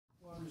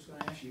just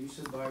gonna ask you, you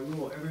said by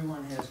rule,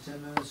 everyone has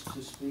 10 minutes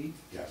to speak?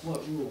 Yes.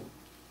 What rule?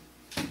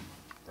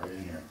 Right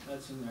in here.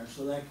 That's in there,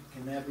 so that,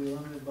 can that be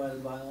limited by the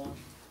bylaw?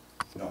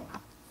 No,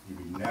 you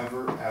can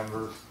never,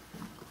 ever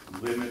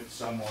limit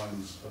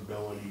someone's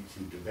ability to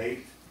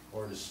debate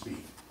or to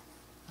speak.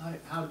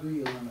 How do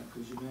you limit,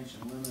 because you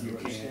mentioned limit You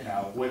or can't, extend?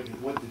 now,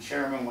 what the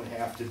chairman would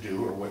have to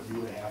do, or what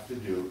you would have to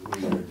do,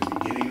 either at the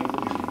beginning of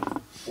the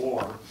meeting,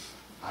 or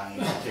on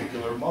a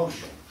particular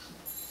motion.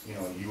 You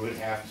know, you would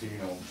have to,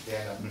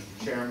 stand up,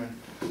 Mr. Chairman,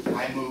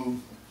 I move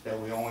that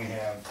we only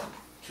have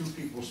 2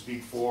 people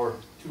speak for,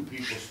 2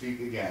 people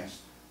speak against,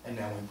 and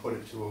then we put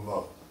it to a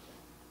vote.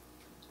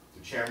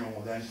 The chairman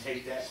will then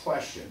take that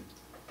question,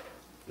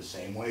 the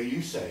same way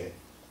you say it,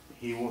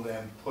 he will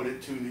then put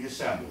it to the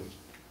assembly,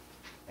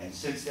 and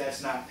since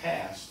that's not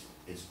passed,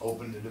 it's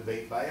open to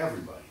debate by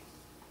everybody.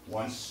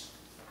 Once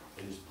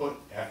it is put,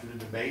 after the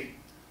debate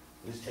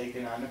is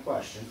taken on the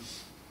question,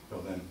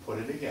 he'll then put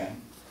it again,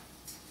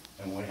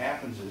 and what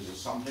happens is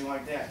something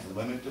like that, to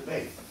limit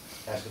debate,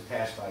 has to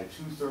pass by a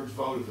 2/3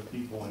 vote of the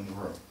people in the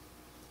room.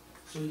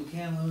 So you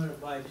can limit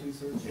it by a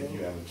 2/3 vote? If you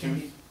have a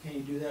Can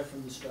you do that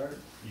from the start?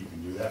 You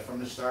can do that from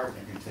the start, and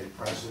it can take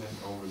precedent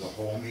over the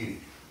whole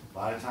meeting. A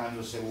lot of times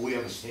they'll say, well, we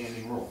have a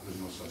standing rule. There's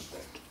no such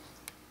thing.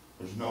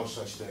 There's no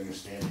such thing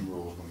as standing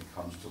rules when it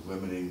comes to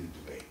limiting the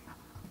debate.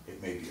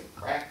 It may be a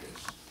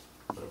practice,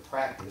 but a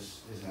practice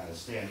is not a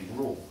standing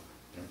rule.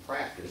 And a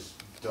practice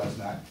does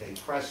not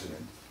take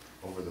precedent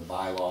over the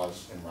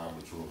bylaws and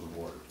Robert's Rules of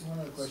Order. One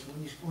other question,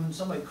 when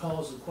somebody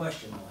calls a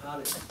question, though,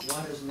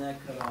 why doesn't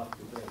that cut off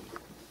debate?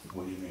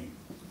 What do you mean?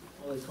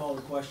 Well, they call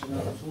the question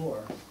on the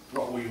floor,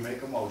 Well, you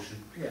make a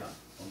motion, yeah,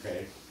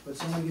 okay? but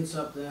somebody gets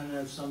up then and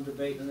there's some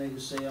debate, and they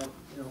just say,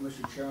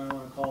 Mr. Chairman, I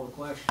wanna call the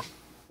question.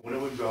 What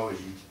it would go is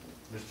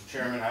Mr.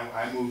 Chairman,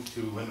 I move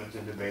to limit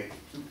the debate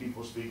to 2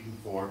 people speaking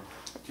for,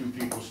 2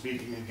 people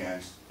speaking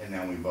against, and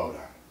then we vote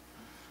on it.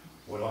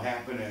 What'll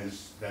happen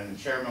is, then the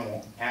chairman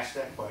will ask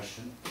that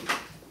question,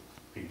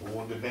 people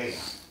will debate on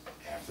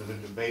it. After the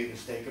debate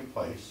has taken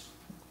place,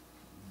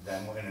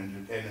 then,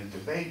 and the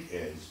debate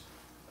is,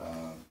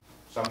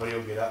 somebody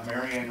will get up,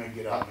 Mary Ann will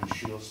get up and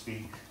she'll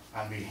speak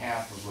on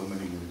behalf of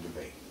limiting the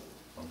debate,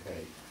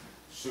 okay?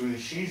 As soon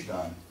as she's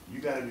done, you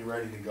gotta be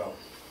ready to go.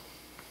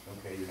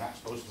 Okay, you're not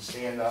supposed to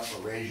stand up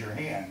or raise your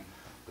hand,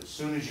 but as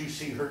soon as you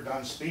see her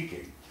done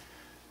speaking,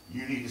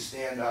 you need to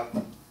stand up,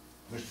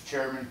 Mr.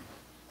 Chairman,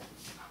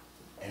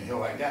 and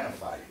he'll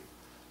identify you.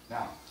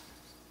 Now,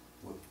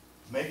 with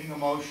making a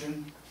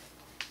motion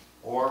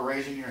or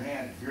raising your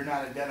hand, if you're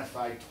not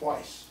identified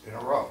twice in a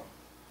row,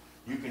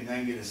 you can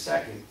then get a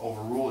second,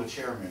 overrule the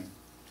chairman,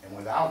 and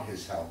without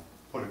his help,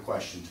 put a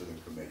question to the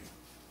committee.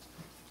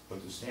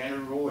 But the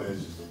standard rule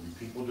is there'll be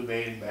people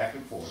debating back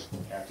and forth.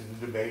 After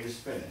the debate is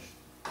finished,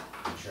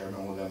 the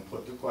chairman will then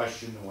put the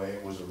question the way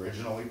it was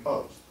originally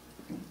posed.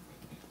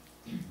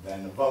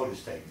 Then the vote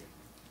is taken.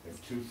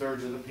 If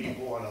 2/3 of the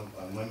people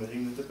on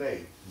limiting the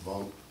debate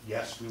vote,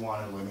 yes, we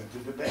want to limit the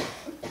debate,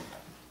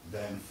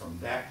 then from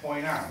that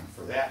point on,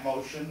 for that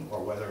motion,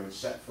 or whether it's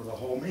set for the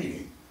whole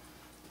meeting,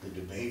 the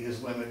debate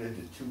is limited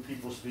to 2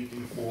 people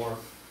speaking for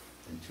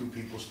and 2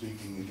 people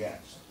speaking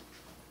against.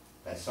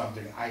 That's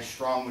something I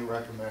strongly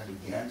recommend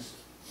against,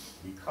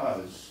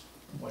 because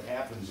what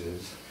happens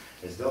is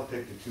they'll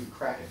pick the 2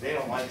 if they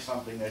don't like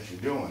something that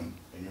you're doing,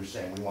 and you're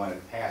saying, we want to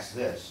pass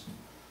this,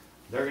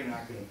 they're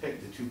not going to pick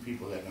the 2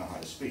 people that know how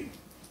to speak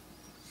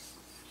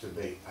to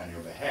debate on your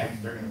behalf.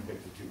 They're going to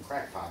pick the 2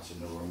 crackpots in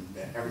the room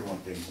that everyone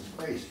thinks is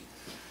crazy.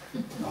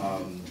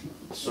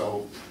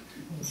 So,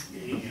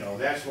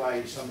 that's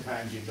why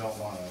sometimes you don't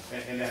want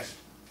to, and that's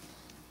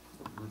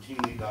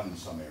routinely done in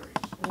some areas.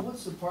 Well,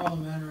 what's the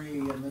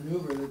parliamentary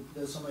maneuver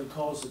that somebody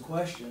calls the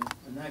question,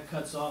 and that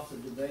cuts off the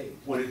debate?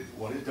 What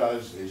it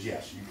does is,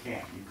 yes, you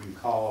can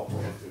call,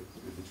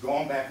 if it's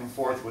going back and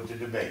forth with the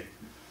debate,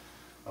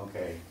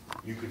 okay,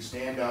 you could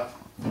stand up,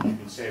 and you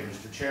can say,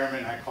 Mr.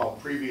 Chairman, I call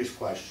previous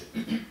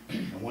question.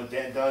 And what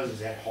that does is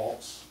that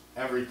halts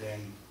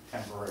everything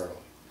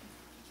temporarily.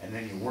 And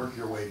then you work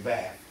your way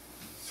back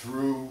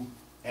through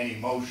any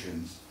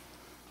motions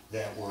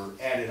that were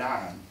added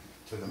on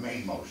to the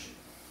main motion.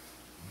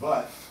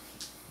 But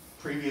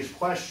previous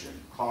question,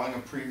 calling a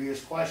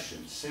previous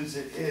question, since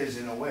it is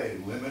in a way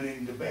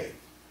limiting debate,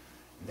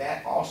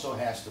 that also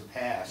has to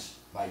pass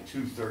by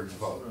 2/3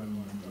 vote.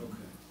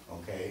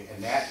 Okay,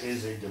 and that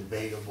is a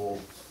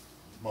debatable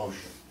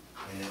motion,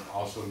 and it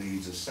also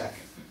needs a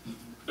second.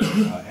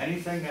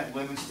 Anything that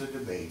limits the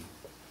debate,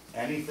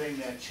 anything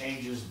that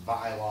changes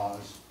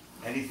bylaws,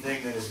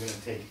 anything that is going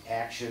to take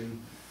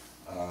action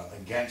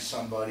against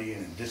somebody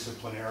in a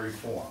disciplinary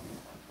form,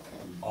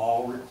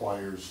 all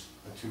requires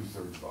a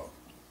 2/3 vote.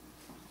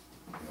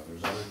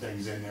 There's other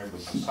things in there, but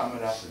to sum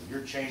it up, if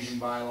you're changing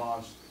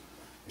bylaws,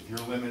 if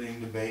you're limiting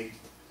debate,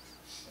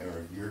 or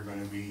if you're going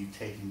to be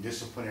taking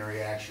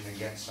disciplinary action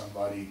against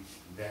somebody,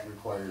 that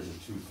requires a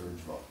 2/3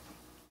 vote.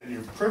 And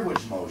your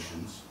privilege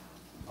motions,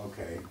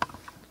 okay,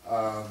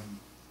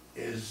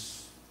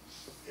 is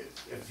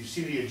if you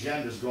see the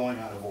agendas going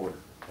out of order,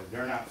 if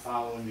they're not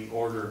following the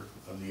order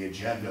of the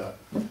agenda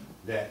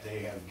that they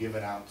have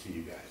given out to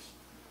you guys.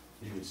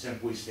 You would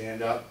simply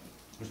stand up,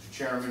 Mr.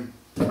 Chairman,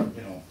 you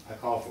know, I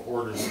call for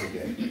orders of the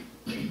day.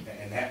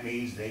 And that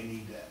means they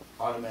need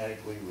to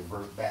automatically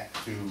revert back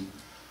to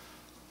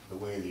the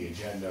way the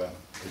agenda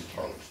is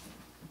posed.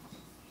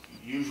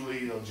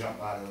 Usually they'll jump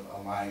out of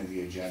a line of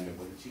the agenda,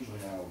 but it's usually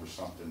not over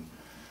something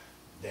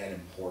that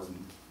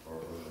important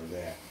or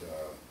that,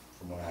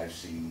 from what I've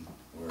seen,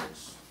 where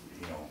it's,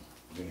 you know,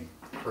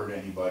 gonna hurt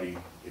anybody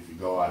if you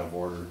go out of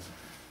order.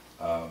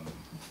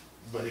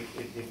 But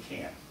it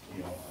can,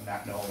 you know,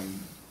 not knowing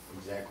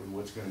exactly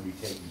what's gonna be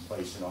taking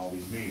place in all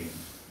these meetings,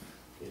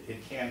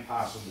 it can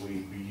possibly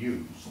be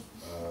used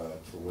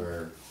to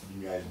where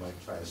you guys might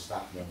try to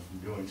stop them from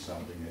doing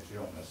something that you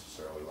don't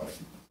necessarily like.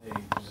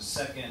 There's a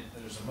second,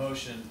 there's a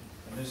motion,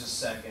 and there's a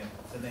second,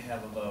 then they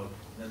have a vote,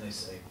 and then they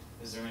say,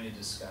 is there any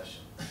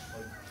discussion?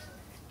 Like,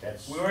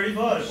 That's, we already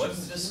voted,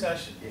 what's the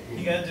discussion?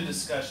 You gotta do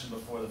discussion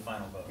before the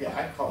final vote. yeah,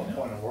 I'd call a You know?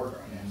 point of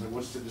order on that. So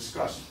what's to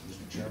discuss,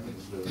 Mr. Chairman?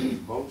 The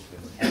vote's been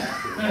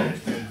cast, the vote's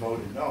been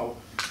voted no.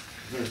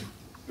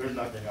 There's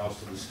nothing else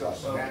to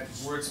discuss. Well, And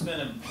that's, where it's been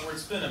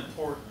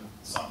important,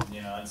 something,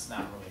 you know, it's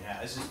not really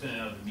it's just been in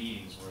other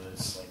meetings where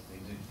it's like they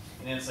do,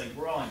 and it's like,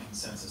 we're all in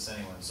consensus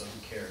anyway, so who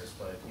cares,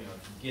 but, you know,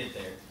 if you get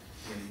there,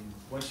 you know,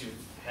 once you've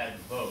had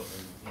the vote,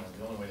 then, you know,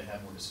 the only way to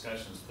have more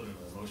discussion is put it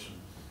in a motion,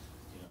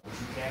 you know. but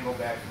you can go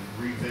back and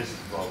revisit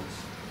votes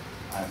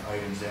on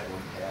items that were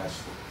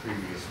passed at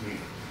previous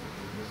meetings.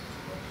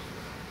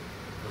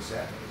 What's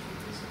that?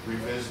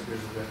 Revisit, I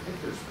think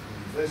there's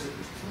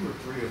two or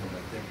three of them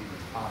I think you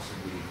can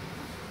possibly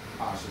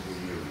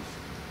use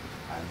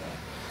on that.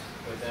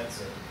 But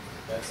that's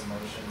a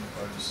motion,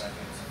 or a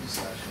second, some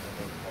discussion, I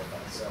think, all by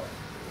itself.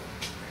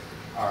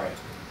 All right,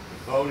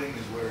 the voting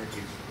is where it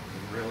gets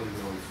really,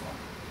 really fun.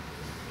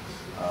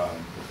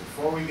 But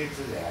before we get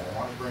to that, I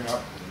want to bring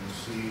up the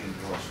UC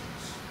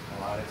endorsements.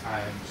 A lot of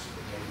times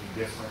it may be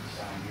different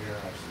down here.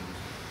 I've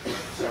seen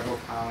several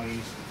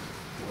counties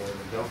where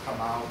they'll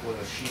come out with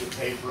a sheet of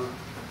paper.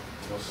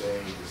 They'll say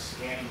the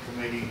scanning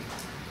committee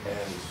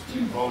has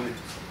voted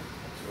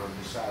or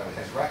decided,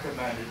 has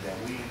recommended that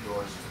we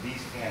endorse these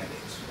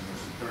candidates. And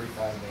there's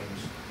 35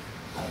 names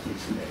on a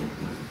piece of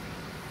paper.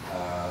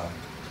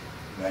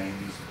 Many of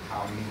these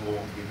counties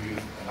will give you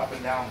an up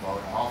and down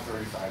vote on all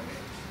 35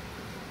 names.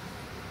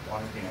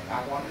 One, you know,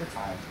 not one at a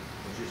time,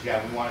 but just, yeah,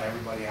 we want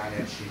everybody on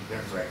that sheet,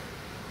 they're great.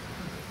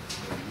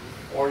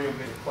 Or you'll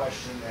get a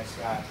question that's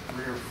got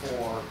 3 or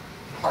 4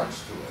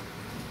 parts to it,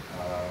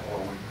 or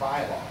with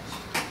bylaws.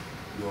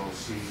 You'll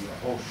see a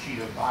whole sheet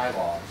of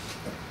bylaws,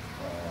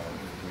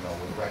 you know,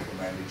 with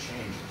recommended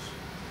changes.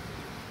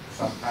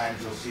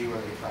 Sometimes you'll see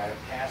where they try to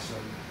pass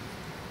them,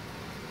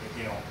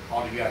 you know,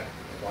 all together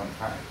at one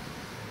time.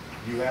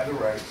 You have the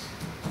right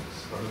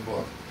from the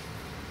book,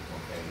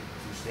 okay,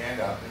 to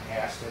stand up and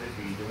ask that it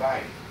be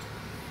divided.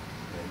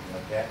 And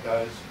what that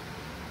does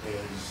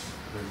is,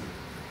 there's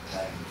a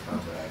Latin term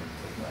that I didn't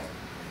take right.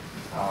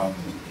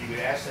 You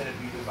would ask that it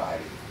be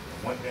divided. And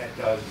what that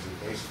does is it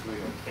basically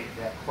will take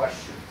that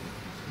question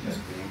that's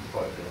being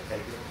put, it'll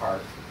take it apart,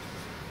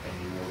 and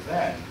you will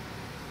then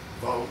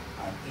vote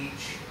on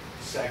each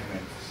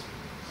segment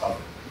of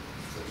it.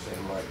 So say,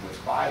 like with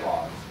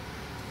bylaws,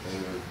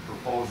 there's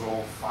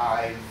proposal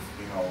 5,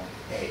 you know,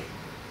 A,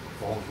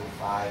 proposal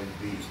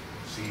 5B,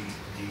 C,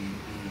 D,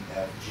 E,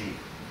 F, G.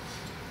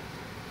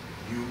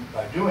 You,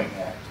 by doing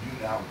that, you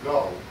now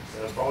go,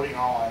 instead of voting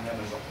all on them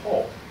as a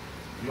whole,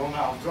 you'll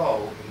now go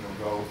and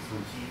you'll go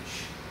through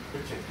each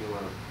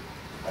particular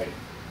item.